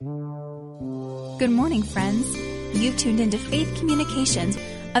Good morning, friends. You've tuned into Faith Communications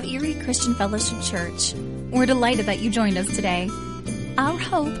of Erie Christian Fellowship Church. We're delighted that you joined us today. Our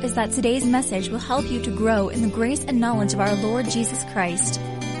hope is that today's message will help you to grow in the grace and knowledge of our Lord Jesus Christ.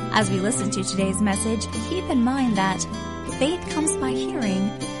 As we listen to today's message, keep in mind that faith comes by hearing,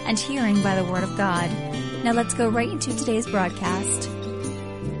 and hearing by the Word of God. Now let's go right into today's broadcast.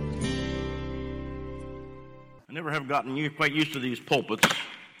 I never have gotten quite used to these pulpits.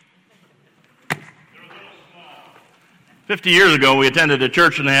 50 years ago, we attended a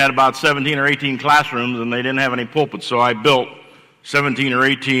church and they had about 17 or 18 classrooms and they didn't have any pulpits, so I built 17 or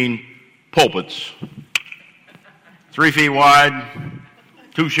 18 pulpits. 3 feet wide,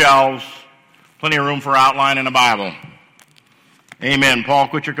 2 shelves, plenty of room for outline and a Bible. Amen. Paul,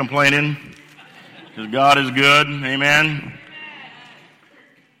 quit your complaining, because God is good. Amen.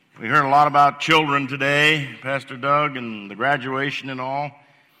 We heard a lot about children today, Pastor Doug, and the graduation and all.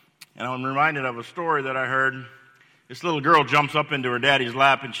 And I'm reminded of a story that I heard. This little girl jumps up into her daddy's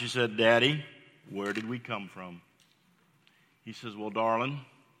lap and she said, "Daddy, where did we come from?" He says, "Well, darling,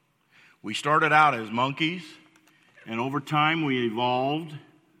 we started out as monkeys, and over time we evolved,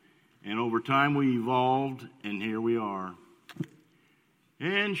 and here we are."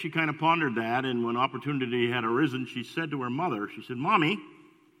 And she kind of pondered that, and when opportunity had arisen, she said to her mother, she said, "Mommy,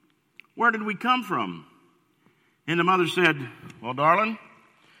 where did we come from?" And the mother said, "Well, darling,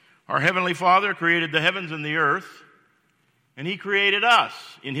 our Heavenly Father created the heavens and the earth, and He created us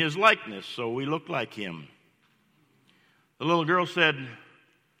in His likeness, so we look like Him." The little girl said,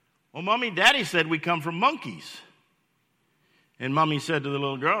 "Well, Mommy, Daddy said we come from monkeys." And Mommy said to the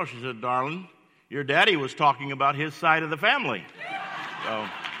little girl, she said, "Darling, your daddy was talking about his side of the family." So,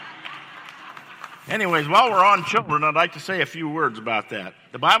 anyways, while we're on children, I'd like to say a few words about that.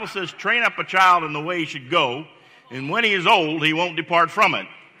 The Bible says, "Train up a child in the way he should go, and when he is old, he won't depart from it."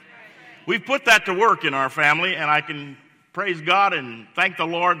 We've put that to work in our family, and I can praise God and thank the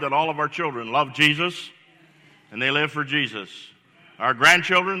Lord that all of our children love Jesus, and they live for Jesus. Our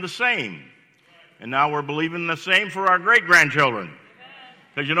grandchildren, the same. And now we're believing the same for our great-grandchildren,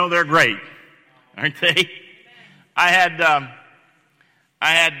 because you know they're great, aren't they? I had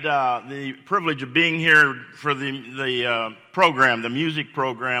the privilege of being here for the program, the music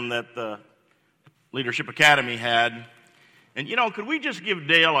program that the Leadership Academy had. And, you know, could we just give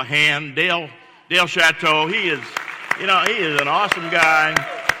Dale a hand? Dale Chateau, he is an awesome guy.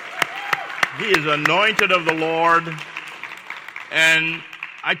 He is anointed of the Lord. And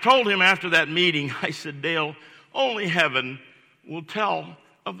I told him after that meeting, I said, "Dale, only heaven will tell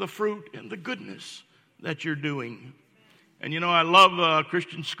of the fruit and the goodness that you're doing." And, you know, I love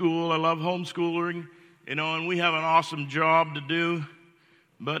Christian school. I love homeschooling, you know, and we have an awesome job to do.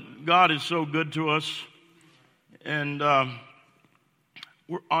 But God is so good to us. And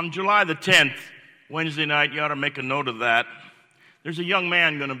we're on July the 10th, Wednesday night, you ought to make a note of that. There's a young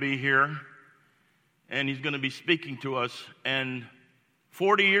man going to be here, and he's going to be speaking to us. And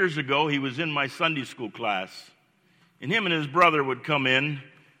 40 years ago, he was in my Sunday school class. And him and his brother would come in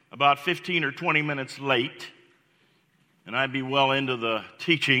about 15 or 20 minutes late. And I'd be well into the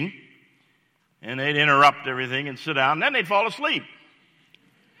teaching, and they'd interrupt everything and sit down, and then they'd fall asleep.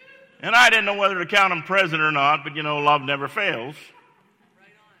 And I didn't know whether to count them present or not, but you know, love never fails.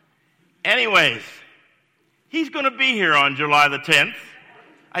 Anyways, he's going to be here on July the 10th.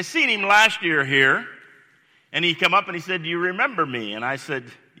 I seen him last year here, and he come up and he said, "Do you remember me?" And I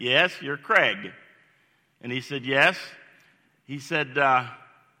said, "Yes, you're Craig." And he said, "Yes." He said,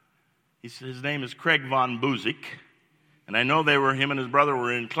 his name is Craig Von Buzik. And I know him and his brother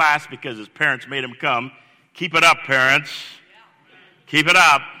were in class because his parents made him come. Keep it up, parents. Keep it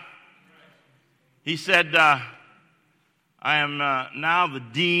up. He said, "I am now the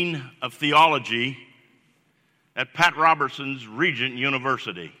Dean of Theology at Pat Robertson's Regent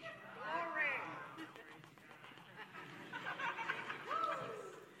University."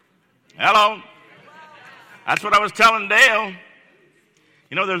 Hello. That's what I was telling Dale.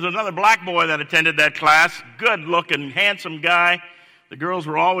 You know, there's another black boy that attended that class, good-looking, handsome guy. The girls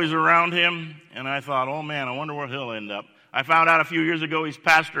were always around him, and I thought, oh, man, I wonder where he'll end up. I found out a few years ago he's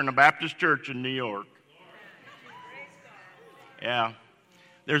pastor in a Baptist church in New York. Yeah.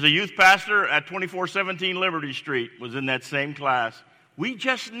 There's a youth pastor at 2417 Liberty Street, was in that same class. We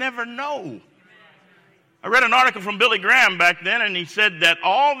just never know. I read an article from Billy Graham back then, and he said that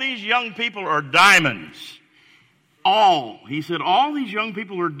all these young people are diamonds. He said, all these young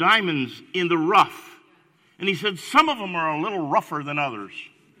people are diamonds in the rough. And he said, some of them are a little rougher than others.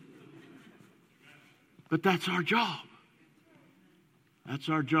 But that's our job. That's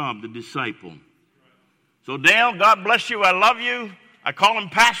our job, the disciple. So Dale, God bless you. I love you. I call him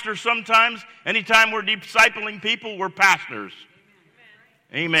pastors sometimes. Anytime we're discipling people, we're pastors.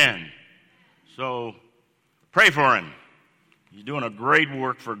 Amen. So pray for him. He's doing a great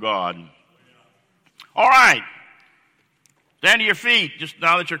work for God. All right. Stand to your feet, just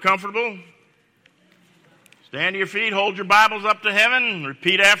now that you're comfortable. Stand to your feet, hold your Bibles up to heaven, and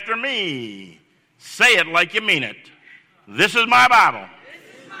repeat after me. Say it like you mean it. This is my Bible.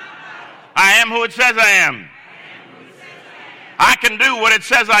 I am who it says I am. I can do what it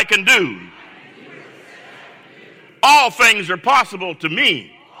says I can do. All things are possible to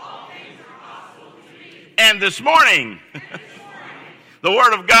me. And this morning, the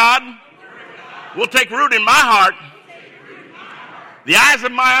Word of God will take root in my heart. The eyes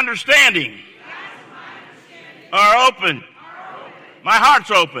of my understanding are open. My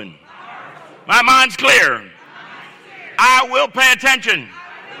heart's open. My mind's clear. I will pay attention.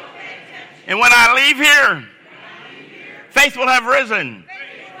 And when I leave here, faith will have risen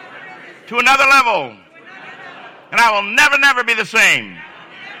to another level. And I will never, never be the same.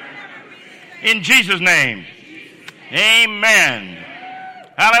 In Jesus' name. Amen.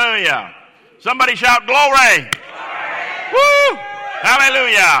 Hallelujah. Somebody shout glory. Woo!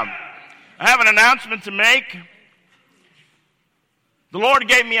 Hallelujah. I have an announcement to make. The Lord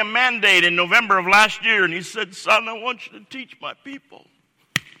gave me a mandate in November of last year, and he said, son, I want you to teach my people.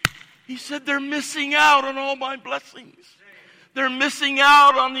 He said, they're missing out on all my blessings. They're missing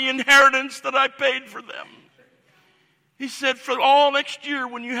out on the inheritance that I paid for them. He said, for all next year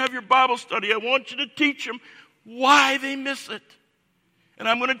when you have your Bible study, I want you to teach them why they miss it. And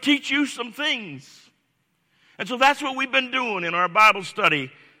I'm going to teach you some things. And so that's what we've been doing in our Bible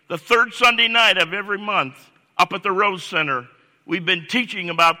study. The third Sunday night of every month up at the Rose Center, we've been teaching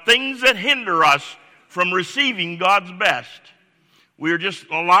about things that hinder us from receiving God's best.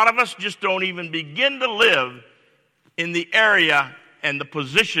 A lot of us just don't even begin to live in the area and the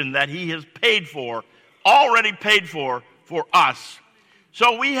position that he has already paid for us.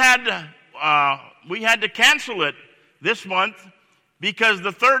 So we had to cancel it this month because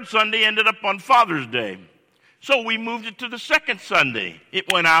the third Sunday ended up on Father's Day. So we moved it to the second Sunday.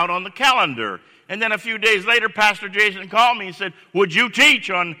 It went out on the calendar. And then a few days later, Pastor Jason called me and said, would you teach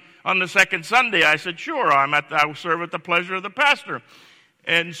on the second Sunday? I said, sure, I will serve at the pleasure of the pastor.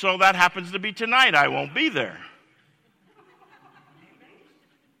 And so that happens to be tonight. I won't be there.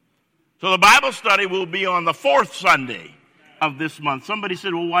 So the Bible study will be on the fourth Sunday of this month. Somebody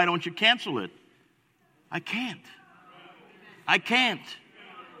said, well, why don't you cancel it? I can't.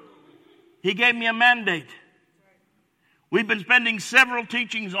 He gave me a mandate. We've been spending several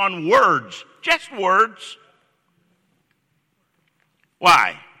teachings on words, just words.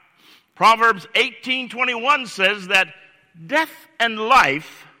 Why? Proverbs 18:21 says that death and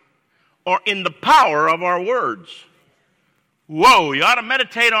life are in the power of our words. Whoa, you ought to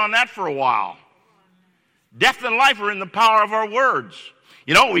meditate on that for a while. Death and life are in the power of our words.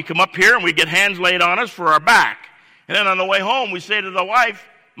 You know, we come up here and we get hands laid on us for our back. And then on the way home, we say to the wife,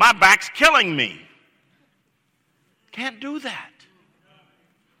 my back's killing me. Can't do that.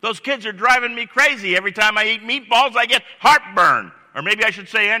 Those kids are driving me crazy. Every time I eat meatballs, I get heartburn. Or maybe I should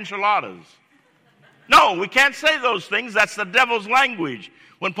say enchiladas. No, we can't say those things. That's the devil's language.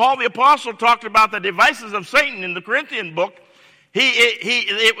 When Paul the Apostle talked about the devices of Satan in the Corinthian book,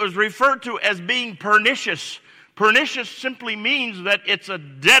 it was referred to as being pernicious. Pernicious simply means that it's a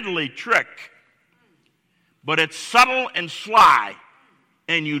deadly trick. But it's subtle and sly,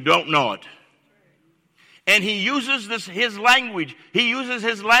 and you don't know it. And he uses his language. He uses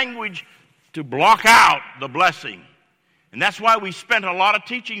his language to block out the blessing. And that's why we spent a lot of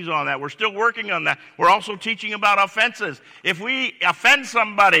teachings on that. We're still working on that. We're also teaching about offenses. If we offend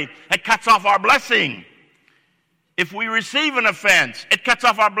somebody, it cuts off our blessing. If we receive an offense, it cuts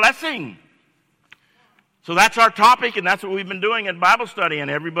off our blessing. So that's our topic, and that's what we've been doing at Bible study,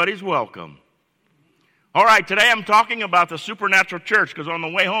 and everybody's welcome. All right, today I'm talking about the supernatural church, because on the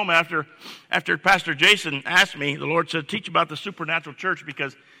way home after Pastor Jason asked me, the Lord said, teach about the supernatural church,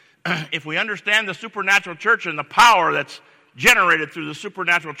 because if we understand the supernatural church and the power that's generated through the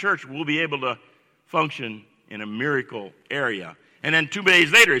supernatural church, we'll be able to function in a miracle area. And then 2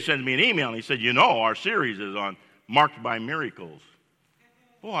 days later, he sends me an email, and he said, you know, our series is on Marked by Miracles.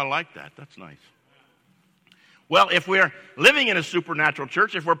 Oh, I like that. That's nice. Well, if we're living in a supernatural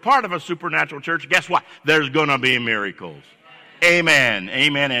church, if we're part of a supernatural church, guess what? There's going to be miracles. Amen.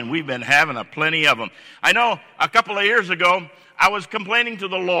 Amen. And we've been having a plenty of them. I know a couple of years ago, I was complaining to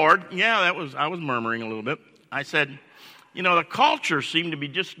the Lord. I was murmuring a little bit. I said, you know, the culture seemed to be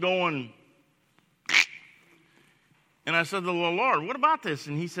just going. And I said to the Lord, what about this?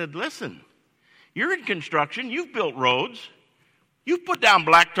 And he said, listen, you're in construction. You've built roads. You've put down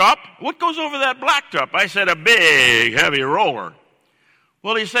blacktop. What goes over that blacktop? I said, a big, heavy roller.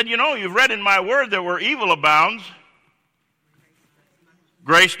 Well, he said, you've read in my word that where evil abounds,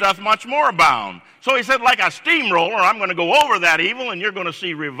 grace doth much more abound. So he said, like a steamroller, I'm going to go over that evil, and you're going to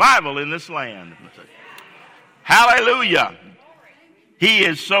see revival in this land. Said, hallelujah. He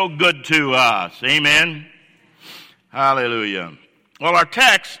is so good to us. Amen. Hallelujah. Well, our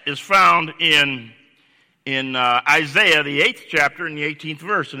text is found in Isaiah, the 8th chapter, in the 18th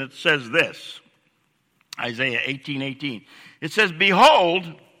verse, and it says this. Isaiah 18:18. It says, behold.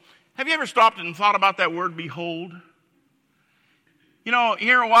 Have you ever stopped and thought about that word, behold?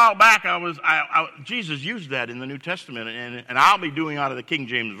 Here a while back, Jesus used that in the New Testament, and I'll be doing out of the King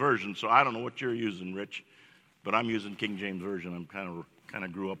James Version, so I don't know what you're using, Rich, but I'm using King James Version. I'm kind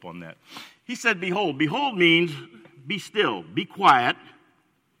of grew up on that. He said, behold. Behold means be still, be quiet.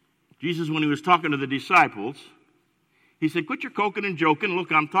 Jesus, when he was talking to the disciples, he said, quit your coking and joking.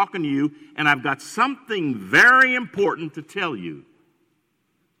 Look, I'm talking to you, and I've got something very important to tell you.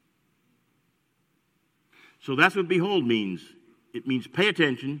 So that's what behold means. It means pay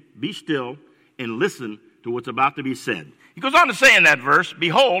attention, be still, and listen to what's about to be said. He goes on to say in that verse,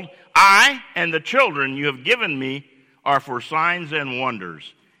 behold, I and the children you have given me are for signs and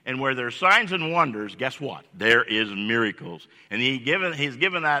wonders. And where there's signs and wonders, guess what? There is miracles. And he's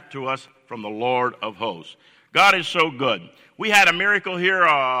given that to us from the Lord of hosts. God is so good. We had a miracle here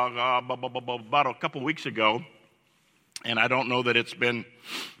about a couple weeks ago, and I don't know that it's been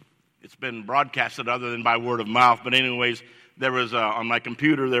broadcasted other than by word of mouth. But anyways, there was on my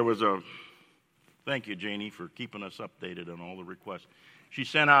computer there was a. Thank you, Janie, for keeping us updated on all the requests. She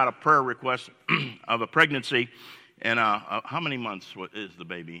sent out a prayer request of a pregnancy, and how many months is the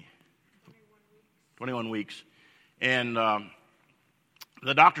baby? 21 weeks, and.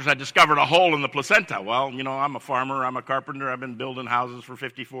 The doctors had discovered a hole in the placenta. Well, I'm a farmer, I'm a carpenter, I've been building houses for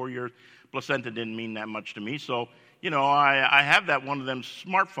 54 years. Placenta didn't mean that much to me. So, I have that one of them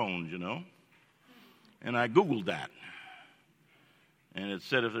smartphones, and I Googled that. And it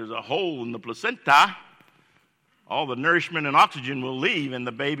said if there's a hole in the placenta, all the nourishment and oxygen will leave and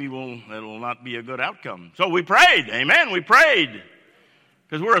the baby it'll not be a good outcome. So we prayed, amen, we prayed.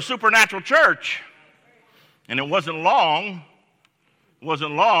 Because we're a supernatural church. And it wasn't long,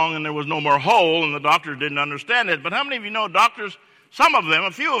 and there was no more hole, and the doctors didn't understand it. But how many of you know doctors, some of them,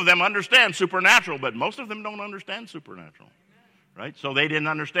 a few of them understand supernatural, but most of them don't understand supernatural, right? So they didn't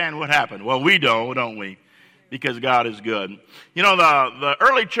understand what happened. Well, we don't we? Because God is good. The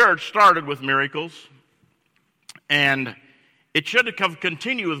early church started with miracles, and it should have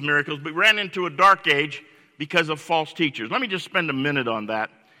continued with miracles, but we ran into a dark age because of false teachers. Let me just spend a minute on that.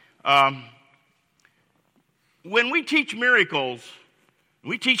 When we teach miracles,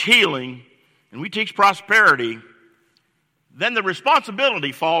 we teach healing, and we teach prosperity, then the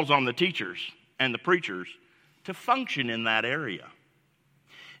responsibility falls on the teachers and the preachers to function in that area.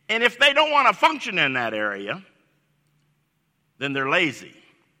 And if they don't want to function in that area, then they're lazy.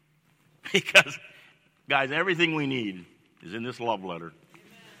 Because, guys, everything we need is in this love letter.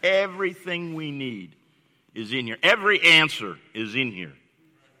 Everything we need is in here. Every answer is in here.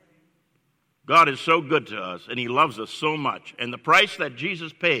 God is so good to us, and he loves us so much. And the price that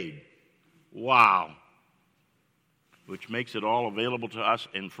Jesus paid, wow, which makes it all available to us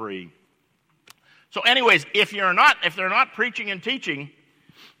and free. So anyways, if they're not preaching and teaching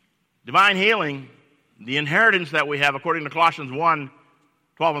divine healing, the inheritance that we have, according to Colossians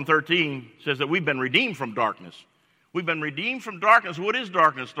 1:12 and 13, says that we've been redeemed from darkness. We've been redeemed from darkness. What is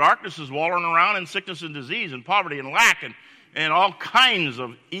darkness? Darkness is wallowing around in sickness and disease and poverty and lack and all kinds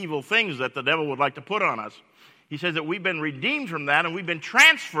of evil things that the devil would like to put on us. He says that we've been redeemed from that, and we've been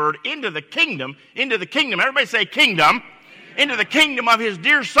transferred into the kingdom. Everybody say kingdom. Into the kingdom of his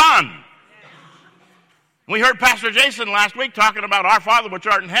dear Son. We heard Pastor Jason last week talking about our Father which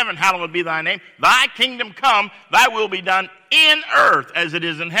art in heaven, hallowed be thy name. Thy kingdom come, thy will be done in earth as it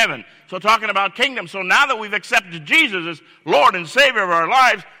is in heaven. So talking about kingdom. So now that we've accepted Jesus as Lord and Savior of our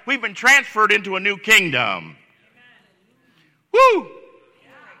lives, we've been transferred into a new kingdom. Woo!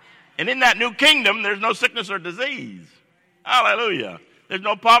 And in that new kingdom, there's no sickness or disease. Hallelujah. There's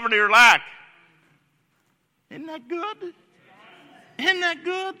no poverty or lack. Isn't that good? Isn't that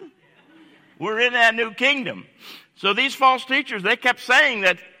good? We're in that new kingdom. So these false teachers, they kept saying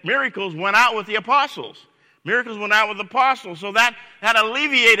that miracles went out with the apostles. Miracles went out with the apostles. So that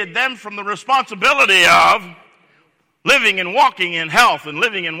alleviated them from the responsibility of living and walking in health and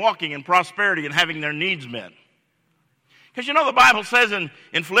living and walking in prosperity and having their needs met. Because the Bible says in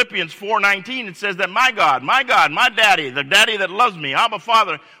Philippians 4:19, it says that my God, my daddy, the daddy that loves me, Abba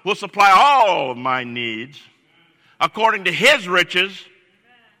Father, will supply all of my needs according to his riches.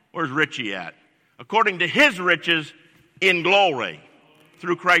 Where's Richie at? According to his riches in glory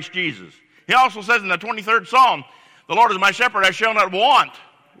through Christ Jesus. He also says in the 23rd Psalm, the Lord is my shepherd, I shall not want.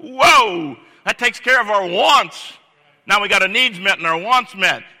 Whoa! That takes care of our wants. Now we got our needs met and our wants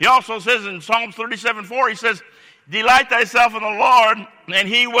met. He also says in Psalms 37:4, he says, delight thyself in the Lord, and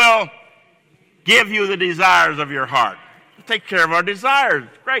he will give you the desires of your heart. He'll take care of our desires.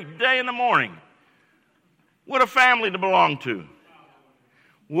 Great day in the morning. What a family to belong to.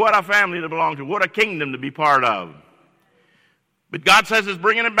 What a family to belong to. What a kingdom to be part of. But God says it's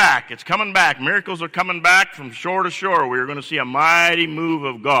bringing it back. It's coming back. Miracles are coming back from shore to shore. We're going to see a mighty move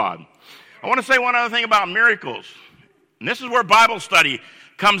of God. I want to say one other thing about miracles. And this is where Bible study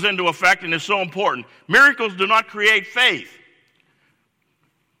comes into effect and is so important. Miracles do not create faith.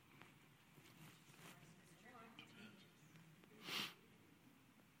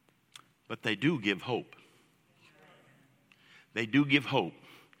 But they do give hope. They do give hope.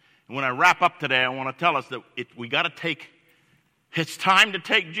 And when I wrap up today, I want to tell us that it's time to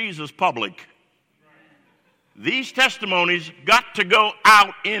take Jesus public. These testimonies got to go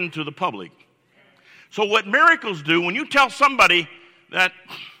out into the public. So what miracles do, when you tell somebody that,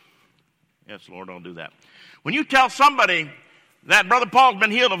 yes, Lord, don't do that. When you tell somebody that Brother Paul's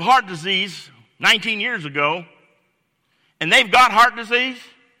been healed of heart disease 19 years ago, and they've got heart disease,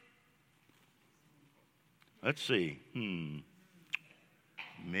 let's see,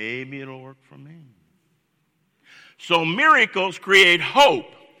 maybe it'll work for me. So miracles create hope.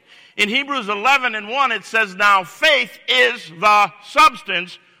 In Hebrews 11:1, it says, now faith is the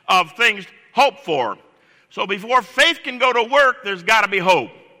substance of things hoped for. So before faith can go to work, there's got to be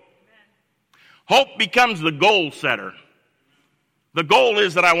hope. Hope becomes the goal setter. The goal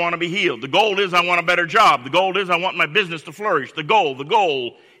is that I want to be healed. The goal is I want a better job. The goal is I want my business to flourish. The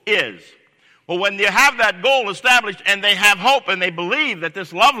goal is. Well, when you have that goal established and they have hope and they believe that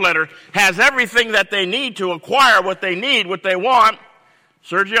this love letter has everything that they need to acquire what they need, what they want,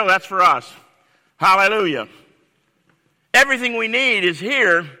 Sergio, that's for us. Hallelujah. Everything we need is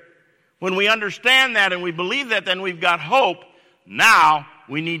here. When we understand that and we believe that, then we've got hope. Now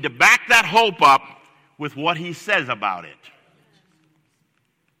we need to back that hope up with what he says about it.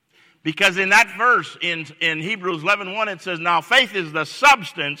 Because in that verse in Hebrews 11:1, it says, now faith is the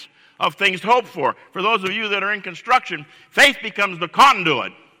substance of things hoped for. For those of you that are in construction, faith becomes the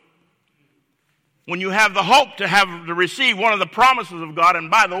conduit. When you have the hope to receive one of the promises of God, and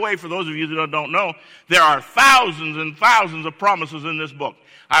by the way, for those of you that don't know, there are thousands and thousands of promises in this book.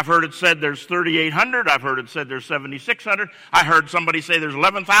 I've heard it said there's 3,800. I've heard it said there's 7,600. I heard somebody say there's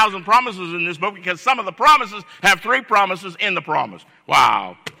 11,000 promises in this book because some of the promises have 3 promises in the promise.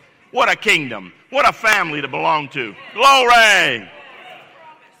 Wow. What a kingdom. What a family to belong to. Glory.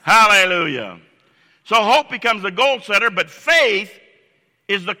 Hallelujah. So hope becomes the goal setter, but faith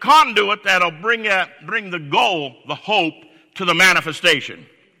is the conduit that'll bring the goal, the hope, to the manifestation.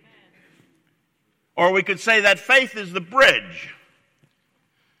 Or we could say that faith is the bridge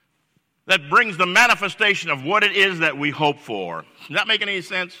that brings the manifestation of what it is that we hope for. Does that make any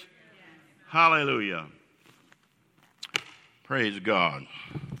sense? Hallelujah. Praise God.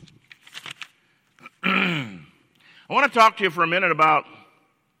 I want to talk to you for a minute about,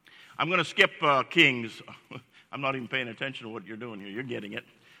 I'm going to skip Kings. I'm not even paying attention to what you're doing here. You're getting it.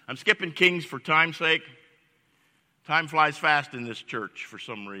 I'm skipping Kings for time's sake. Time flies fast in this church for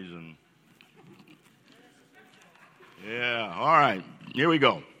some reason. Yeah, all right. Here we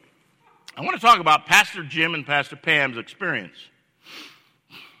go. I want to talk about Pastor Jim and Pastor Pam's experience.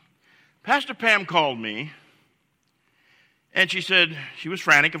 Pastor Pam called me, and she said, she was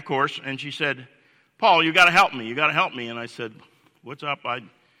frantic, of course, and she said, Paul, you got to help me. You got to help me. And I said, what's up? I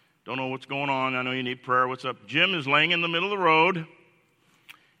don't know what's going on. I know you need prayer. What's up? Jim is laying in the middle of the road,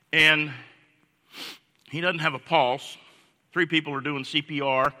 and he doesn't have a pulse. 3 people are doing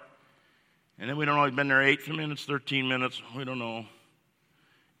CPR, and then we don't know. He's been there 8 minutes, 13 minutes. We don't know.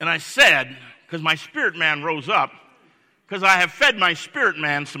 And I said, because my spirit man rose up, because I have fed my spirit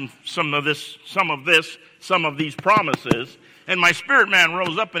man some of these promises. And my spirit man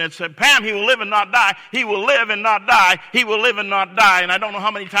rose up and it said, Pam, he will live and not die. He will live and not die. He will live and not die. And I don't know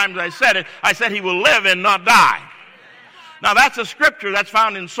how many times I said it. I said he will live and not die. Now that's a scripture that's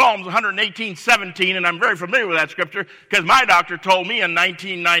found in Psalms 118:17, and I'm very familiar with that scripture because my doctor told me in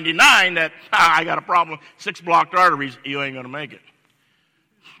 1999 that I got a problem, 6 blocked arteries, you ain't going to make it.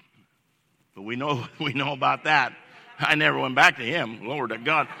 But we know about that. I never went back to him. Lord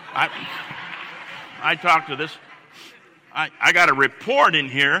God. I talked to this. I got a report in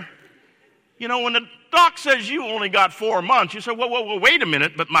here. You know, when the doc says you only got 4 months, you say, well, wait a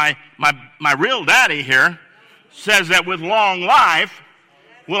minute, but my real daddy here says that with long life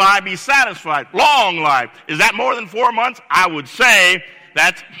will I be satisfied. Long life. Is that more than 4 months? I would say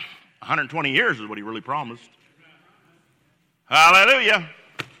that's 120 years is what he really promised. Hallelujah.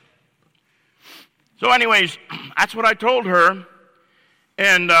 So anyways, that's what I told her.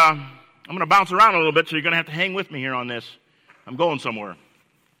 And I'm going to bounce around a little bit, so you're going to have to hang with me here on this. I'm going somewhere.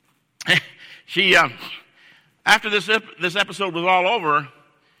 She, after this episode was all over,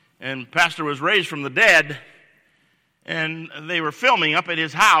 and Pastor was raised from the dead, and they were filming up at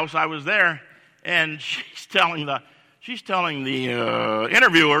his house. I was there, and she's telling the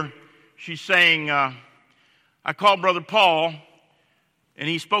interviewer, she's saying, I called Brother Paul, and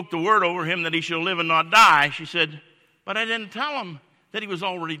he spoke the word over him that he shall live and not die. She said, but I didn't tell him that he was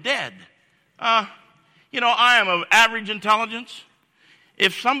already dead. I am of average intelligence.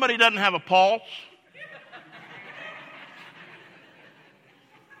 If somebody doesn't have a pulse,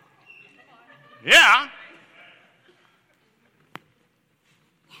 yeah.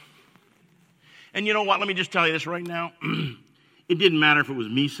 And you know what? Let me just tell you this right now. It didn't matter if it was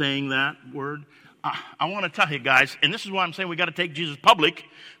me saying that word. I want to tell you guys, and this is why I'm saying we got to take Jesus public,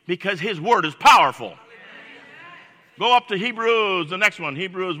 because his word is powerful. Go up to Hebrews, the next one.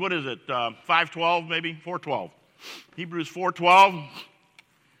 Hebrews, what is it? 5:12 maybe? 4:12. Hebrews 4:12.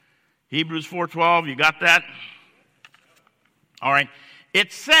 Hebrews 4:12. You got that? All right.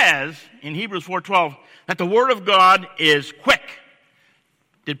 It says in Hebrews 4:12 that the word of God is quick.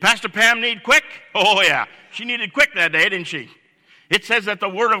 Did Pastor Pam need quick? Oh, yeah. She needed quick that day, didn't she? It says that the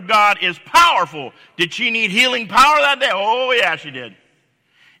word of God is powerful. Did she need healing power that day? Oh, yeah, she did.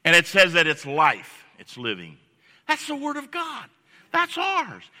 And it says that it's life. It's living. That's the word of God. That's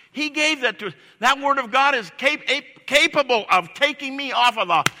ours. He gave that to us. That word of God is capable of taking me off of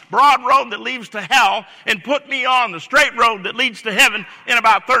the broad road that leads to hell and put me on the straight road that leads to heaven in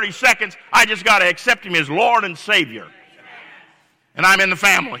about 30 seconds. I just got to accept him as Lord and Savior. And I'm in the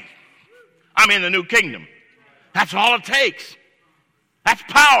family. I'm in the new kingdom. That's all it takes. That's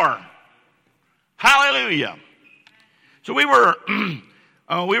power. Hallelujah. So we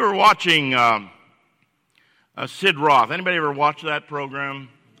were watching Sid Roth. Anybody ever watch that program?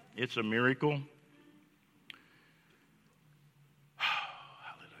 It's a miracle.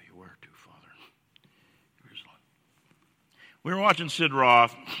 Hallelujah. Where to, Father? We were watching Sid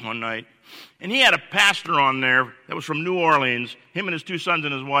Roth one night, and he had a pastor on there that was from New Orleans. Him and his 2 sons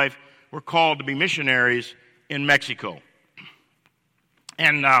and his wife were called to be missionaries in Mexico.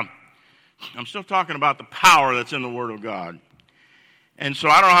 And I'm still talking about the power that's in the Word of God. And so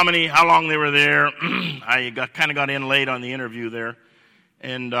I don't know how long they were there. I got in late on the interview there.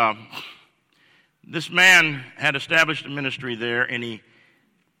 And this man had established a ministry there, and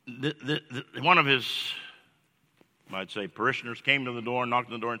one of his, I'd say, parishioners came to the door, knocked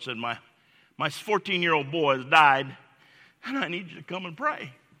on the door, and said, my 14-year-old boy has died, and I need you to come and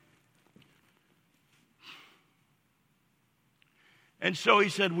pray. And so he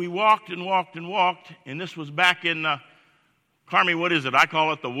said, we walked and walked and walked, and this was back in, Carmi, what is it? I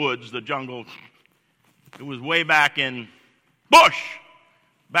call it the woods, the jungle. It was way back in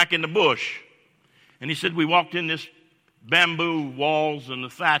back in the bush. And he said, we walked in this bamboo walls and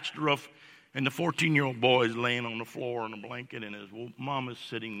the thatched roof, and the 14-year-old boy is laying on the floor in a blanket, and his mom is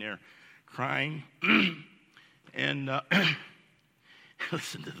sitting there crying. And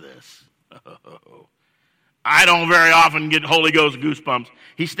listen to this. I don't very often get Holy Ghost goosebumps.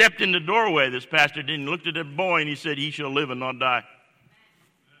 He stepped in the doorway, this pastor did, and looked at the boy, and he said, he shall live and not die.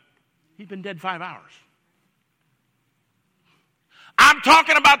 He's been dead 5 hours. I'm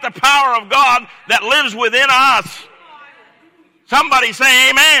talking about the power of God that lives within us. Somebody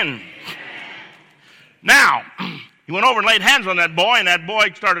say amen. Now, he went over and laid hands on that boy, and that boy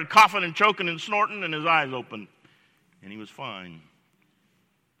started coughing and choking and snorting, and his eyes opened, and he was fine.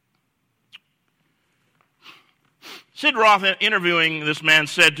 Sid Roth, interviewing this man,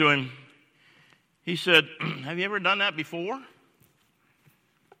 said to him, he said, have you ever done that before?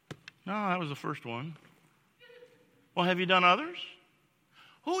 No, that was the first one. Well, have you done others?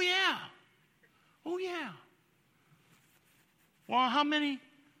 Oh, yeah. Oh, yeah. Well, how many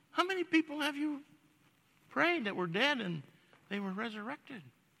people have you prayed that were dead and they were resurrected?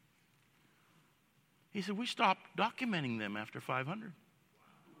 He said, we stopped documenting them after 500.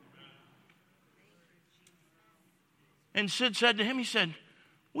 And Sid said to him, he said,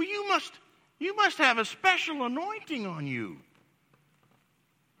 well, you must have a special anointing on you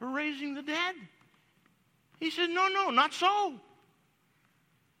for raising the dead. He said, no, not so.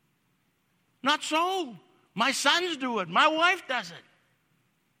 Not so. My sons do it. My wife does it.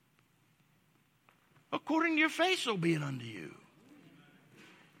 According to your faith, so be it unto you.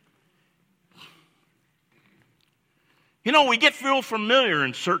 You know, we get real familiar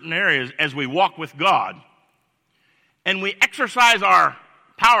in certain areas as we walk with God, and we exercise our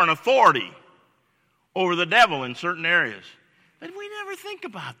power and authority over the devil in certain areas. But we never think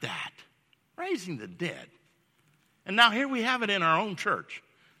about that. Raising the dead. And now here we have it in our own church.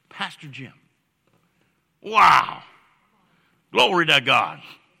 Pastor Jim. Wow. Glory to God.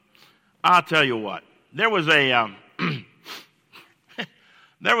 I'll tell you what. There was a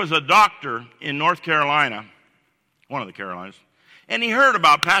doctor in North Carolina, one of the Carolinas, and he heard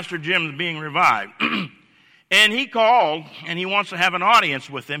about Pastor Jim being revived. And he called, and he wants to have an audience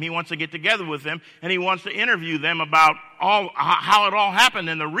with them. He wants to get together with them, and he wants to interview them about how it all happened.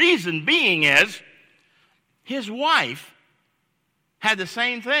 And the reason being is his wife had the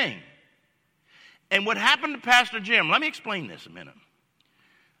same thing. And what happened to Pastor Jim, let me explain this a minute.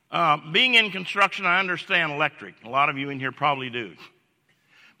 Being in construction, I understand electric. A lot of you in here probably do.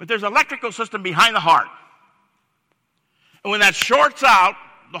 But there's an electrical system behind the heart. And when that shorts out,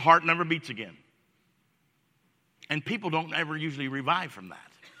 the heart never beats again. And people don't ever usually revive from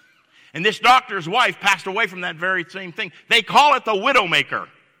that. And this doctor's wife passed away from that very same thing. They call it the widowmaker.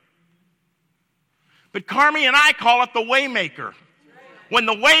 But Carmi and I call it the waymaker. When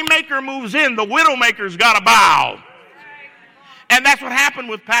the waymaker moves in, the widowmaker's got to bow. And that's what happened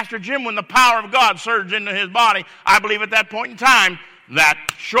with Pastor Jim when the power of God surged into his body. I believe at that point in time, that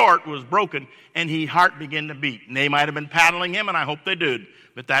short was broken and his heart began to beat. And they might have been paddling him, and I hope they did.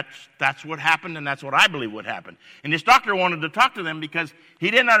 But that's what happened, and that's what I believe would happen. And this doctor wanted to talk to them because he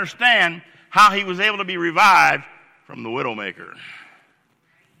didn't understand how he was able to be revived from the widowmaker.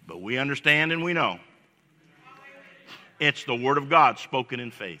 But we understand and we know. It's the Word of God spoken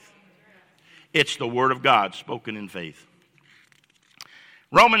in faith. It's the Word of God spoken in faith.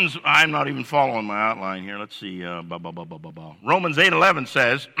 Romans, I'm not even following my outline here. Let's see. Romans 8:11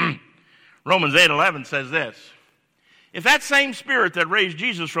 says, Romans 8:11 says this. If that same Spirit that raised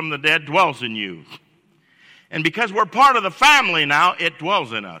Jesus from the dead dwells in you, and because we're part of the family now, it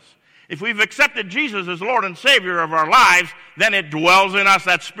dwells in us. If we've accepted Jesus as Lord and Savior of our lives, then it dwells in us.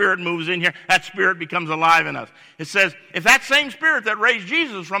 That Spirit moves in here. That Spirit becomes alive in us. It says, if that same Spirit that raised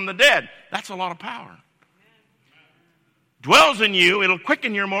Jesus from the dead, that's a lot of power. Dwells in you, it'll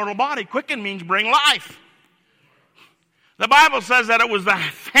quicken your mortal body. Quicken means bring life. The Bible says that it was the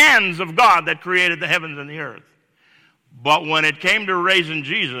hands of God that created the heavens and the earth. But when it came to raising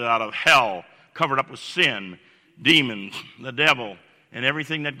Jesus out of hell, covered up with sin, demons, the devil, and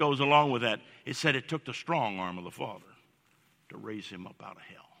everything that goes along with that, it said it took the strong arm of the Father to raise him up out of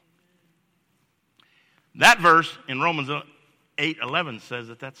hell. That verse in Romans 8:11 says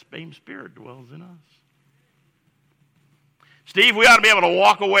that same Spirit dwells in us. Steve, we ought to be able to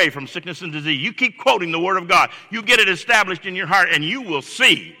walk away from sickness and disease. You keep quoting the Word of God. You get it established in your heart, and you will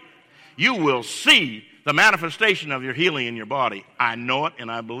see the manifestation of your healing in your body. I know it, and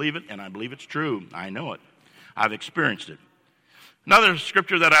I believe it, and I believe it's true. I know it. I've experienced it. Another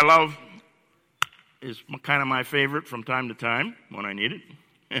scripture that I love is kind of my favorite from time to time when I need it.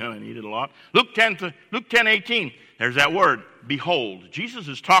 And I need it a lot. Luke 10:18. There's that word, behold. Jesus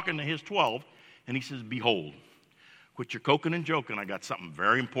is talking to his 12, and he says, behold. Quit your coking and joking. I got something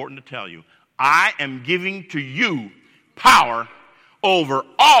very important to tell you. I am giving to you power over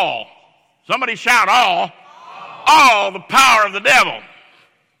all. Somebody shout all the power of the devil.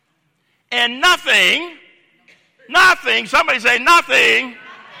 And nothing, somebody say nothing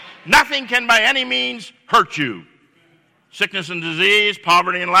can by any means hurt you. Sickness and disease,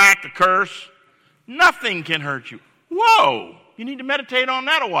 poverty and lack, the curse, nothing can hurt you. Whoa, you need to meditate on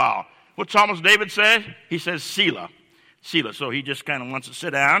that a while. What Psalmist David says? He says Selah. So he just kind of wants to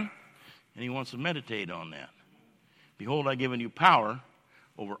sit down and he wants to meditate on that. Behold, I've given you power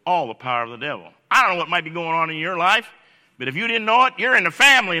over all the power of the devil. I don't know what might be going on in your life, but if you didn't know it, you're in the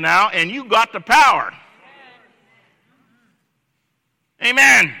family now and you got the power.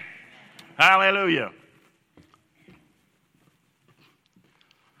 Amen. Hallelujah.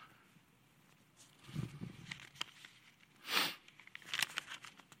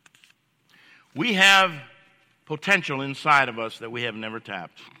 We have potential inside of us that we have never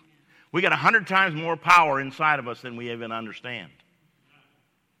tapped. We got 100 times more power inside of us than we even understand.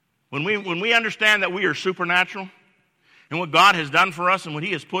 When we understand that we are supernatural and what God has done for us and what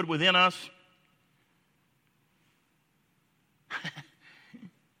he has put within us,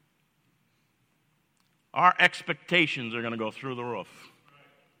 our expectations are going to go through the roof.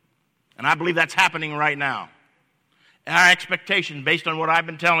 And I believe that's happening right now. Our expectation, based on what I've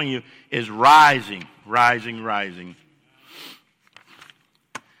been telling you, is rising.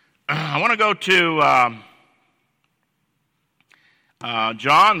 I want to go to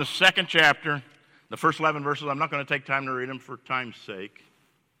John, the 2nd chapter, The first 11 verses, I'm not going to take time to read them for time's sake.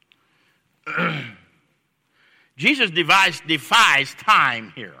 Jesus defies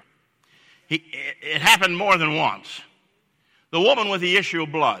time here. It happened more than once. The woman with the issue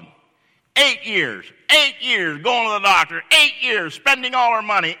of blood. 8 years going to the doctor. 8 years spending all her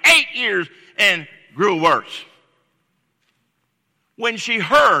money. 8 years and grew worse. When she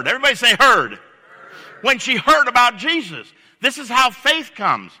heard, everybody say heard. When she heard about Jesus. This is how faith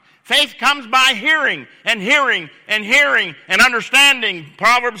comes. Faith comes by hearing and hearing and hearing and understanding.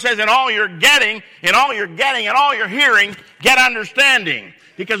 Proverbs says, in all you're getting, and all you're hearing, get understanding.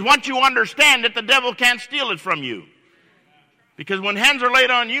 Because once you understand it, the devil can't steal it from you. Because when hands are laid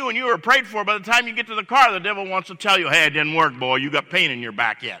on you and you are prayed for, by the time you get to the car, the devil wants to tell you, hey, it didn't work, boy. You got pain in your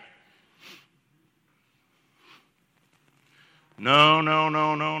back yet. No.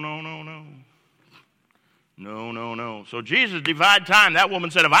 No. So Jesus defied time. That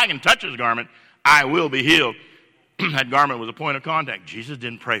woman said, if I can touch his garment, I will be healed. That garment was a point of contact. Jesus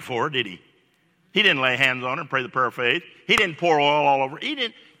didn't pray for her, did he? He didn't lay hands on her and pray the prayer of faith. He didn't pour oil all over her. He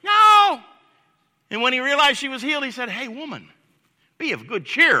didn't. No. And when he realized she was healed, he said, hey, woman, be of good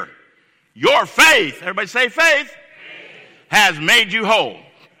cheer. Your faith, everybody say faith, has made you whole.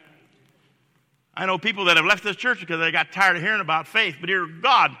 I know people that have left this church because they got tired of hearing about faith. But dear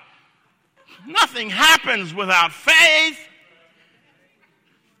God, nothing happens without faith.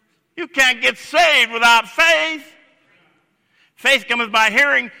 You can't get saved without faith. Faith cometh by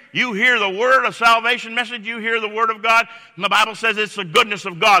hearing. You hear the word, a salvation message. You hear the word of God. And the Bible says it's the goodness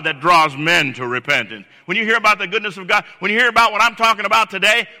of God that draws men to repentance. When you hear about the goodness of God, when you hear about what I'm talking about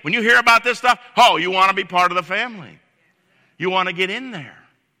today, when you hear about this stuff, oh, you want to be part of the family. You want to get in there.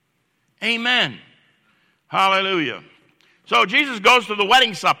 Amen. Hallelujah. So Jesus goes to the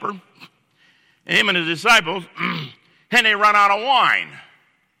wedding supper, him and his disciples, and they run out of wine.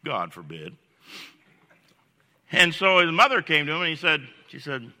 God forbid. And so his mother came to him and she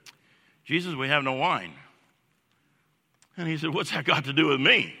said, Jesus, we have no wine. And he said, what's that got to do with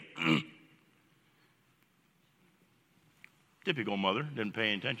me? Typical mother. Didn't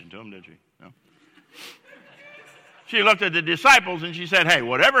pay attention to him, did she? No. She looked at the disciples and she said, hey,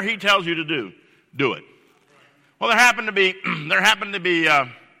 whatever he tells you to do, do it. Well, there happened to be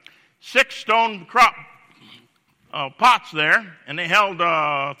 6 stone crop pots there, and they held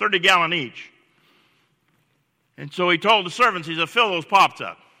 30 gallon each. And so he told the servants, he said, fill those pots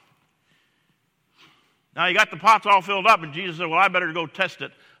up. Now he got the pots all filled up, and Jesus said, well, I better go test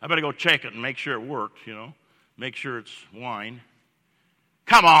it. I better go check it and make sure it works, make sure it's wine.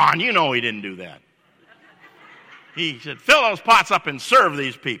 Come on, he didn't do that. He said, fill those pots up and serve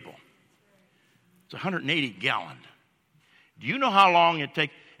these people. It's 180 gallon. Do you know how long it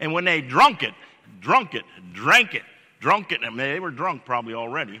takes? And when they drank it, and they were drunk probably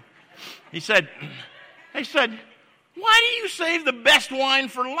already. They said, why do you save the best wine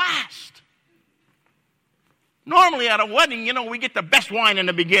for last? Normally at a wedding, we get the best wine in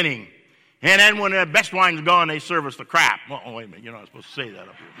the beginning. And then when the best wine's gone, they serve us the crap. Well, wait a minute, you're not supposed to say that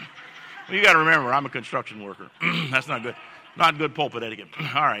up here. Well, you got to remember, I'm a construction worker. That's not good. Not good pulpit etiquette.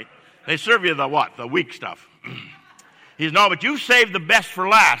 All right. They serve you the what? The weak stuff. He said, no, but you saved the best for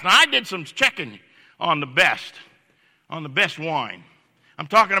last. Now, I did some checking on the best wine. I'm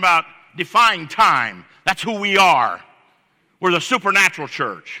talking about defying time. That's who we are. We're the supernatural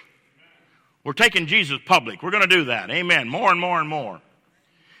church. We're taking Jesus public. We're going to do that. Amen. More and more and more.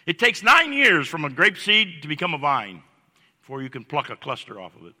 It takes 9 years from a grape seed to become a vine before you can pluck a cluster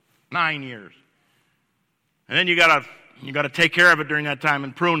off of it. 9 years. And then you got to take care of it during that time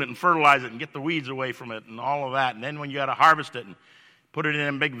and prune it and fertilize it and get the weeds away from it and all of that. And then when you got to harvest it and put it in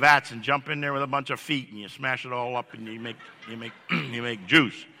them big vats and jump in there with a bunch of feet and you smash it all up and you make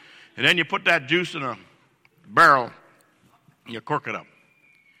juice. And then you put that juice in a barrel and you cork it up.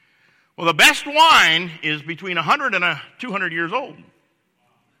 Well, the best wine is between 100 and 200 years old.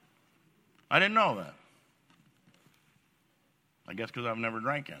 I didn't know that. I guess because I've never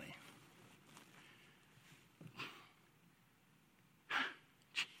drank any.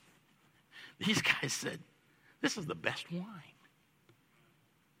 These guys said, this is the best wine.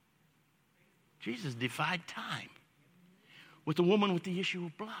 Jesus defied time with the woman with the issue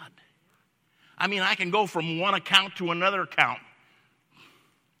of blood. I mean, I can go from one account to another account.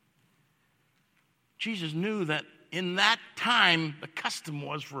 Jesus knew that in that time, the custom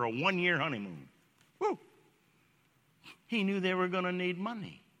was for a 1-year honeymoon. Woo. He knew they were going to need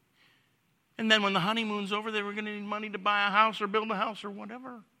money. And then when the honeymoon's over, they were going to need money to buy a house or build a house or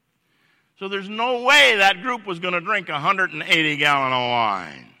whatever. So there's no way that group was going to drink 180 gallon of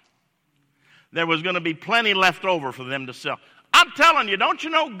wine. There was going to be plenty left over for them to sell. I'm telling you, don't you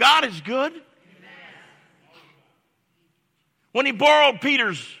know God is good? Amen. When he borrowed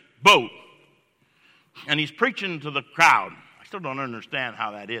Peter's boat and he's preaching to the crowd. I still don't understand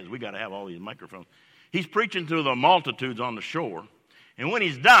how that is. We got to have all these microphones. He's preaching to the multitudes on the shore. And when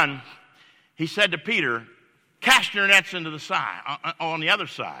he's done, he said to Peter, cast your nets into the side, on the other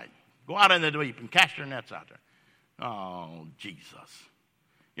side. Go out in the deep and cast your nets out there. Oh, Jesus.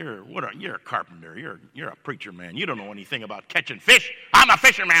 You're a carpenter. You're a preacher man. You don't know anything about catching fish. I'm a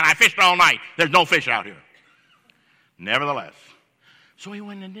fisherman. I fished all night. There's no fish out here. Nevertheless. So he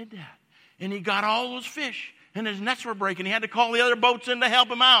went and did that. And he got all those fish. And his nets were breaking. He had to call the other boats in to help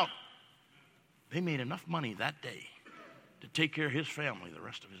him out. They made enough money that day to take care of his family the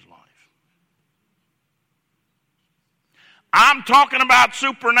rest of his life. I'm talking about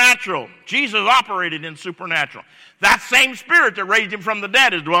supernatural. Jesus operated in supernatural. That same Spirit that raised him from the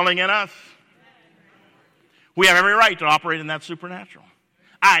dead is dwelling in us. We have every right to operate in that supernatural.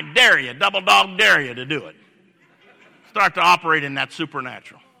 I dare you, double dog dare you to do it. Start to operate in that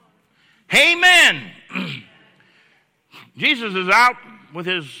supernatural. Amen. Jesus is out with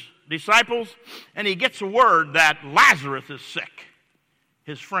his disciples, and he gets a word that Lazarus is sick.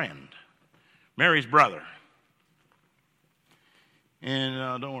 His friend, Mary's brother.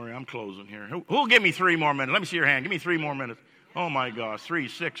 And don't worry, I'm closing here. Who'll give me 3 more minutes? Let me see your hand. Give me 3 more minutes. Oh, my gosh. 3,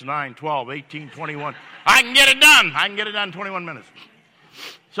 6, 9, 12, 18, 21. I can get it done. I can get it done in 21 minutes.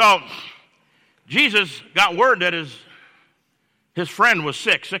 So, Jesus got word that his friend was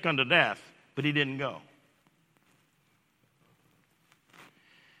sick unto death, but he didn't go.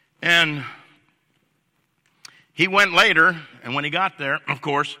 And he went later, and when he got there, of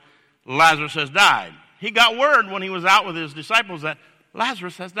course, Lazarus has died. He got word when he was out with his disciples that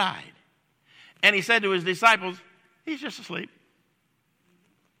Lazarus has died. And he said to his disciples, he's just asleep.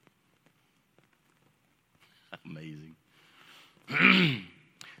 Amazing.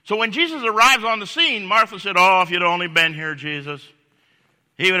 So when Jesus arrives on the scene, Martha said, oh, if you'd only been here, Jesus,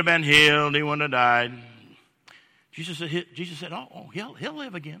 he would have been healed. He wouldn't have died. Jesus said, oh, he'll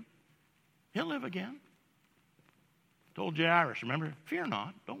live again. He'll live again. Told Jairus, remember, fear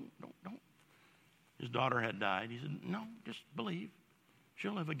not. Don't. His daughter had died. He said, no, just believe.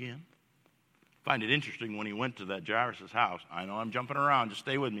 She'll live again. Find it interesting when he went to that Jairus' house. I know I'm jumping around. Just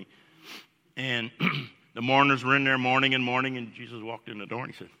stay with me. And the mourners were in there mourning, and Jesus walked in the door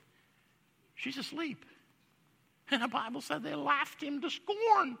and he said, she's asleep. And the Bible said they laughed him to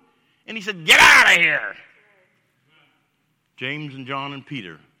scorn. And he said, get out of here. James and John and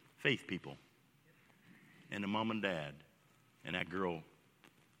Peter, faith people. And the mom and dad. And that girl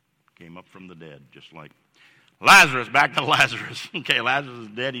came up from the dead, just like Lazarus. Back to Lazarus. Okay, Lazarus is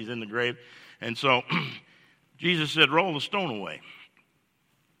dead. He's in the grave. And so Jesus said, roll the stone away.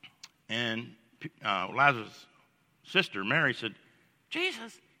 And Lazarus' sister, Mary, said,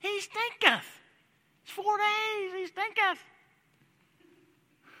 Jesus, he stinketh. It's 4 days. He stinketh.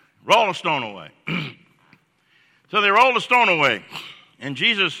 Roll the stone away. So they rolled the stone away. And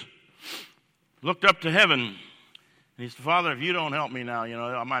Jesus looked up to heaven. And he said, Father, if you don't help me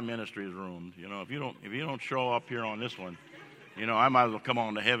now, my ministry is ruined. If you don't show up here on this one, I might as well come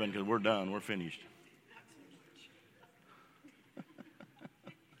on to heaven because we're done. We're finished.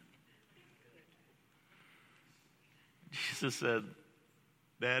 Jesus said,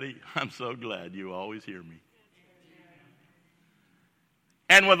 Daddy, I'm so glad you always hear me.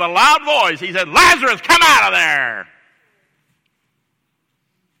 And with a loud voice, he said, Lazarus, come out of there.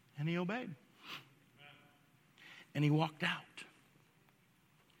 And he obeyed. And he walked out.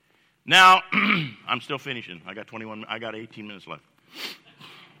 Now, I'm still finishing. I got 18 minutes left.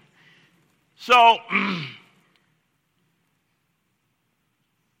 So,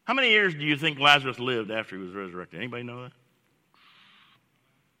 how many years do you think Lazarus lived after he was resurrected? Anybody know that?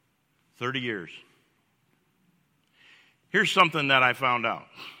 30 years. Here's something that I found out.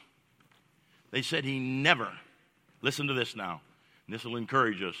 They said he never, listen to this now, and this will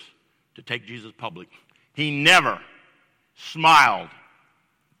encourage us to take Jesus public. He never smiled.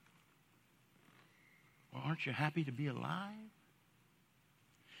 Well, aren't you happy to be alive?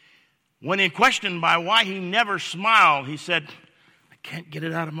 When questioned by why he never smiled, he said, I can't get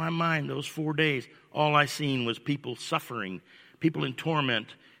it out of my mind. Those 4 days, all I seen was people suffering, people in torment,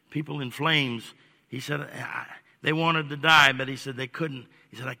 people in flames. He said, they wanted to die, but he said they couldn't.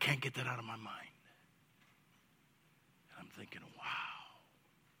 He said, I can't get that out of my mind. And I'm thinking, wow,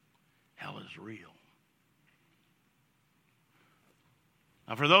 hell is real.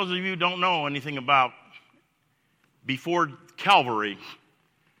 Now, for those of you who don't know anything about before Calvary,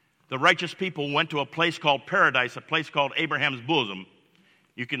 the righteous people went to a place called paradise, a place called Abraham's bosom.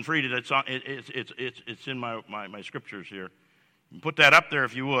 You can read it. It's in my scriptures here. You can put that up there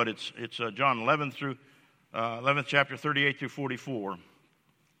if you would. It's John 11 through 11th chapter, 38 through 44.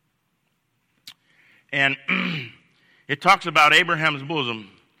 And it talks about Abraham's bosom,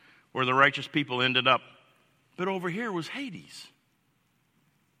 where the righteous people ended up. But over here was Hades,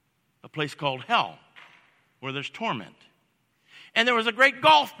 a place called hell, where there's torment. And there was a great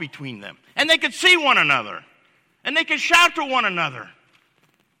gulf between them. And they could see one another. And they could shout to one another.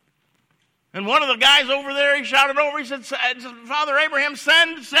 And one of the guys over there, he shouted over, he said, Father Abraham,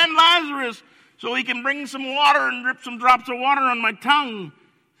 send Lazarus so he can bring some water and drip some drops of water on my tongue.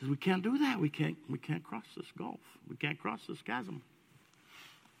 He says, we can't do that. We can't cross this gulf. We can't cross this chasm.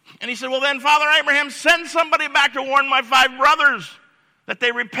 And he said, well then, Father Abraham, send somebody back to warn my 5 brothers that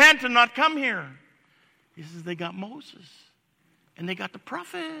they repent and not come here. He says, they got Moses. And they got the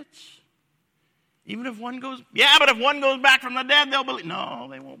prophets. Even if one goes, but if one goes back from the dead, they'll believe. No,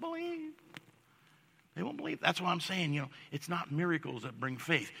 they won't believe. They won't believe. That's why I'm saying, it's not miracles that bring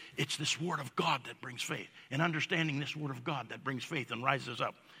faith. It's this Word of God that brings faith. And understanding this Word of God that brings faith and rises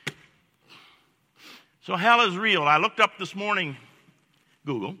up. So hell is real. I looked up this morning,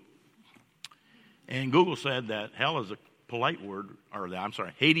 Google. And Google said that hell is a polite word,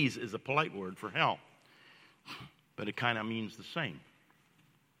 Hades is a polite word for hell. But it kind of means the same.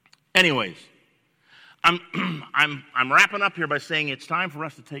 Anyways, I'm wrapping up here by saying it's time for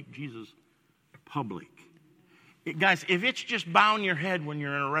us to take Jesus public. Guys, if it's just bowing your head when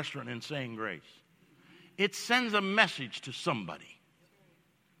you're in a restaurant and saying grace, it sends a message to somebody.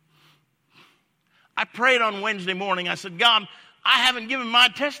 I prayed on Wednesday morning. I said, God, I haven't given my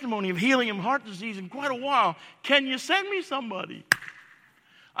testimony of healing of heart disease in quite a while. Can you send me somebody?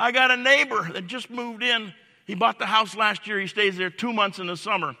 I got a neighbor that just moved in. He bought the house last year. He stays there 2 months in the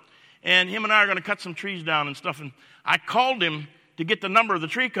summer. And him and I are going to cut some trees down and stuff. And I called him to get the number of the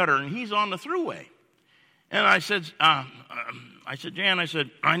tree cutter, and he's on the thruway. And I said, Jan,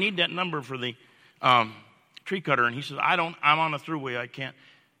 I need that number for the tree cutter. And he says, I'm on the thruway. I can't.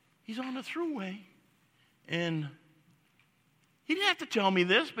 He's on the thruway. And he didn't have to tell me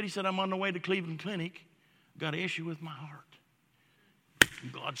this, but he said, I'm on the way to Cleveland Clinic. Got an issue with my heart.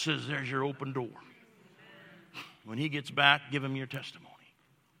 And God says, there's your open door. When he gets back, give him your testimony.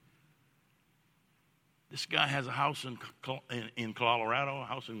 This guy has a house in Colorado, a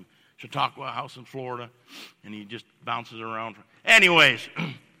house in Chautauqua, a house in Florida, and he just bounces around. Anyways,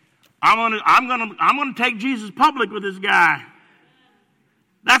 I'm gonna take Jesus public with this guy.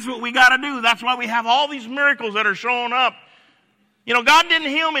 That's what we got to do. That's why we have all these miracles that are showing up. God didn't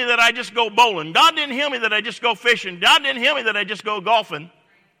heal me that I just go bowling. God didn't heal me that I just go fishing. God didn't heal me that I just go golfing.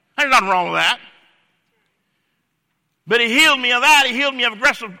 There's nothing wrong with that. But he healed me of that. He healed me of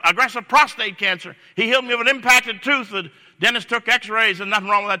aggressive prostate cancer. He healed me of an impacted tooth. The dentist took x-rays and nothing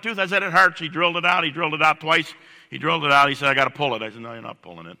wrong with that tooth. I said, it hurts. He drilled it out. He drilled it out twice. He drilled it out. He said, I got to pull it. I said, no, you're not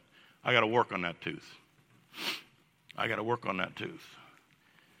pulling it. I got to work on that tooth. I got to work on that tooth.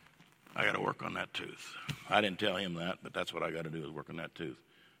 I got to work on that tooth. I didn't tell him that, but that's what I got to do is work on that tooth.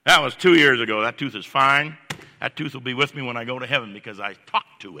 That was 2 years ago. That tooth is fine. That tooth will be with me when I go to heaven because I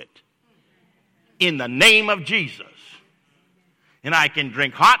talked to it. In the name of Jesus. And I can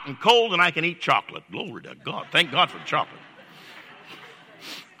drink hot and cold and I can eat chocolate. Glory to God. Thank God for chocolate.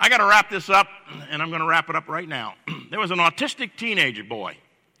 I got to wrap this up, and I'm going to wrap it up right now. There was an autistic teenager boy.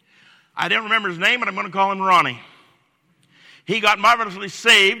 I didn't remember his name, but I'm going to call him Ronnie. He got marvelously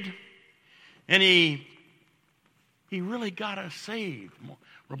saved, and he really got us saved,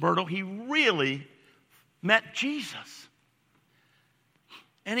 Roberto. He really met Jesus.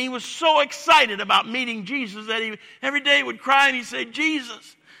 And he was so excited about meeting Jesus that he every day would cry and he'd say,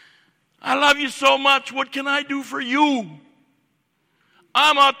 Jesus, I love you so much. What can I do for you?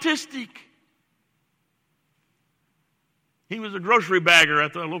 I'm autistic. He was a grocery bagger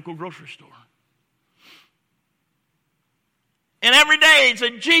at the local grocery store. And every day he'd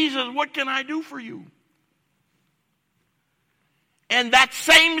say, Jesus, what can I do for you? And that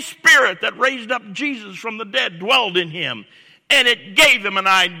same spirit that raised up Jesus from the dead dwelled in him. And it gave him an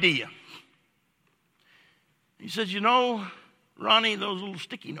idea. He says, Ronnie, those little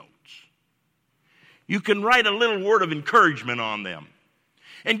sticky notes, you can write a little word of encouragement on them.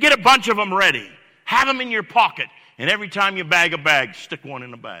 And get a bunch of them ready. Have them in your pocket. And every time you bag a bag, stick one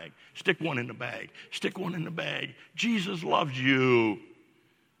in the bag. Stick one in the bag. Stick one in the bag. Jesus loves you.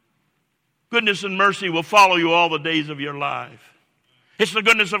 Goodness and mercy will follow you all the days of your life. It's the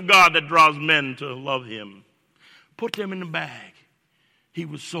goodness of God that draws men to love him. Put them in the bag. He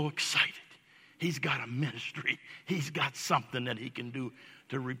was so excited. He's got a ministry. He's got something that he can do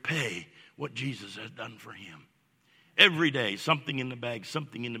to repay what Jesus has done for him. Every day, something in the bag,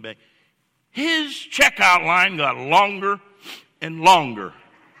 something in the bag. His checkout line got longer and longer.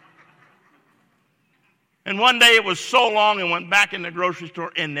 And one day it was so long and went back in the grocery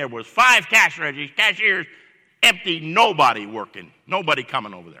store and there was 5 cashiers empty, nobody working, nobody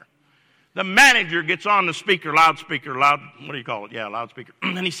coming over there. The manager gets on the speaker, loudspeaker,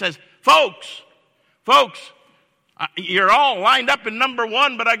 and he says, folks, you're all lined up in number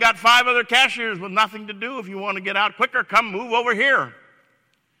 1, but I got 5 other cashiers with nothing to do. If you want to get out quicker, come move over here.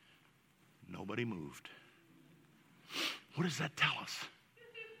 Nobody moved. What does that tell us?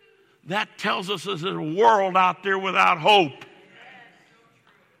 That tells us there's a world out there without hope.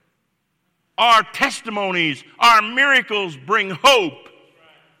 Our testimonies, our miracles bring hope.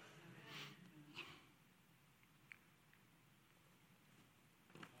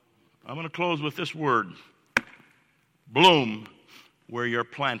 I'm going to close with this word. Bloom where you're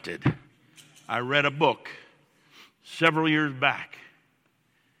planted. I read a book several years back.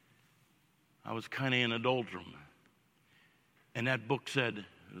 I was kind of in a doldrum. And that book said,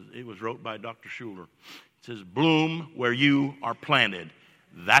 it was wrote by Dr. Schuller. It says, bloom where you are planted.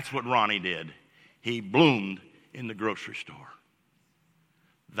 That's what Ronnie did. He bloomed in the grocery store.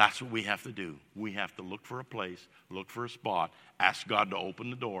 That's what we have to do. We have to look for a place, look for a spot, ask God to open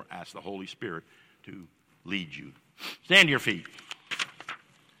the door, ask the Holy Spirit to lead you. Stand to your feet.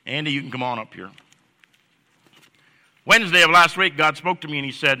 Andy, you can come on up here. Wednesday of last week, God spoke to me and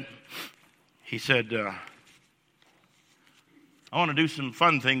He said, I want to do some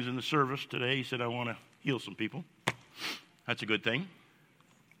fun things in the service today. He said, I want to heal some people. That's a good thing.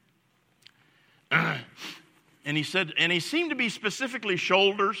 And he said, and he seemed to be specifically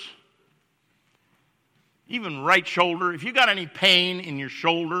shoulders, even right shoulder. If you got any pain in your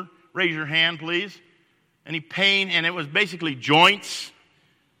shoulder, raise your hand, please. Any pain, and it was basically joints,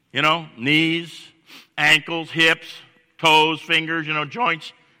 knees, ankles, hips, toes, fingers,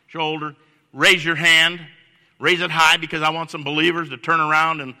 joints, shoulder. Raise your hand. Raise it high because I want some believers to turn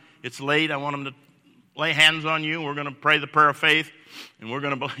around and it's late. I want them to lay hands on you. We're going to pray the prayer of faith. And we're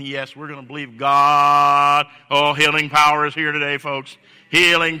going to believe God. Oh, healing power is here today, folks.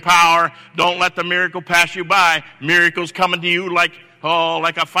 Healing power. Don't let the miracle pass you by. Miracles coming to you like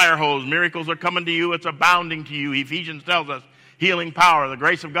a fire hose. Miracles are coming to you. It's abounding to you. Ephesians tells us healing power. The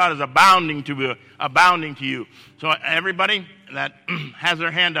grace of God is abounding to you. So everybody that has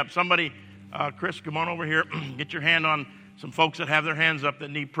their hand up, somebody, Chris, come on over here. Get your hand on some folks that have their hands up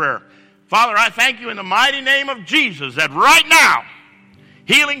that need prayer. Father, I thank you in the mighty name of Jesus that right now,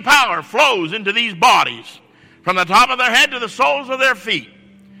 healing power flows into these bodies from the top of their head to the soles of their feet.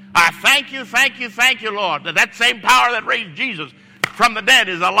 I thank you, Lord, that same power that raised Jesus from the dead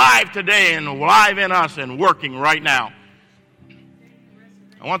is alive today and alive in us and working right now.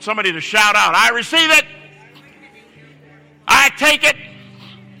 I want somebody to shout out, I receive it. I take it.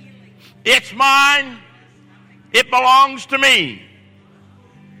 It's mine. It belongs to me.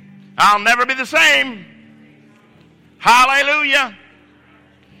 I'll never be the same. Hallelujah.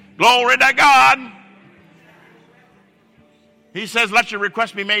 Glory to God. He says, let your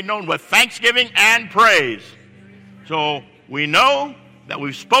request be made known with thanksgiving and praise. So we know that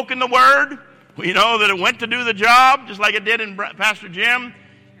we've spoken the word. We know that it went to do the job, just like it did in Pastor Jim.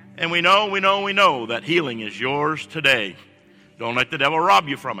 And we know that healing is yours today. Don't let the devil rob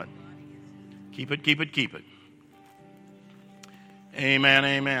you from it. Keep it.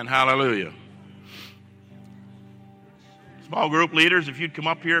 Amen. Hallelujah. Small group leaders, if you'd come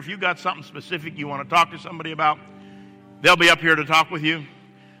up here, if you've got something specific you want to talk to somebody about, they'll be up here to talk with you.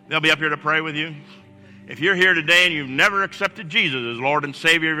 They'll be up here to pray with you. If you're here today and you've never accepted Jesus as Lord and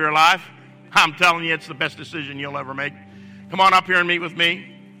Savior of your life, I'm telling you, it's the best decision you'll ever make. Come on up here and meet with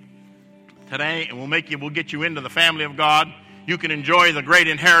me today, and we'll get you into the family of God. You can enjoy the great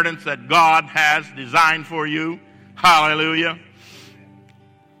inheritance that God has designed for you. Hallelujah.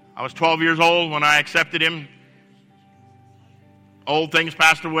 I was 12 years old when I accepted Him. Old things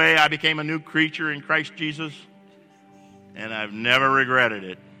passed away. I became a new creature in Christ Jesus. And I've never regretted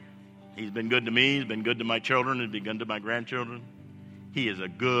it. He's been good to me. He's been good to my children. He's been good to my grandchildren. He is a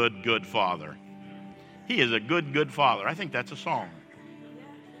good, good Father. He is a good, good Father. I think that's a song.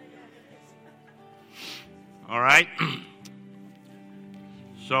 All right.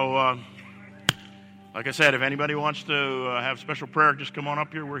 So, like I said, if anybody wants to have special prayer, just come on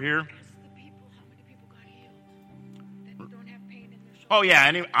up here. We're here. Oh,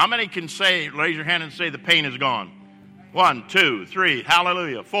 yeah. How many can say, raise your hand and say the pain is gone? 1, 2, 3.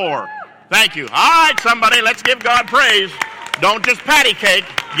 Hallelujah. 4. Thank you. All right, somebody, let's give God praise. Don't just patty cake.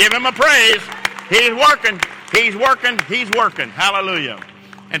 Give Him a praise. He's working. He's working. He's working. Hallelujah.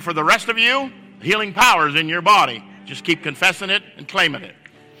 And for the rest of you, healing power is in your body. Just keep confessing it and claiming it.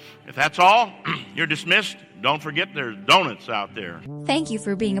 If that's all, you're dismissed. Don't forget there's donuts out there. Thank you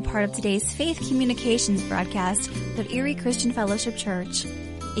for being a part of today's Faith Communications broadcast of Erie Christian Fellowship Church.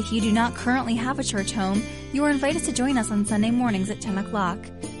 If you do not currently have a church home, you are invited to join us on Sunday mornings at 10 o'clock.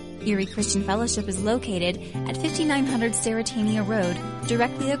 Erie Christian Fellowship is located at 5900 Saratania Road,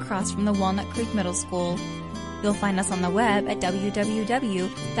 directly across from the Walnut Creek Middle School. You'll find us on the web at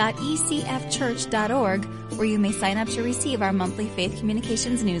www.ecfchurch.org, where you may sign up to receive our monthly Faith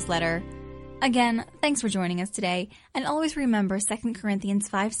Communications newsletter. Again, thanks for joining us today, and always remember 2 Corinthians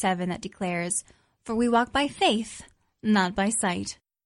 5:7 that declares, "For we walk by faith, not by sight."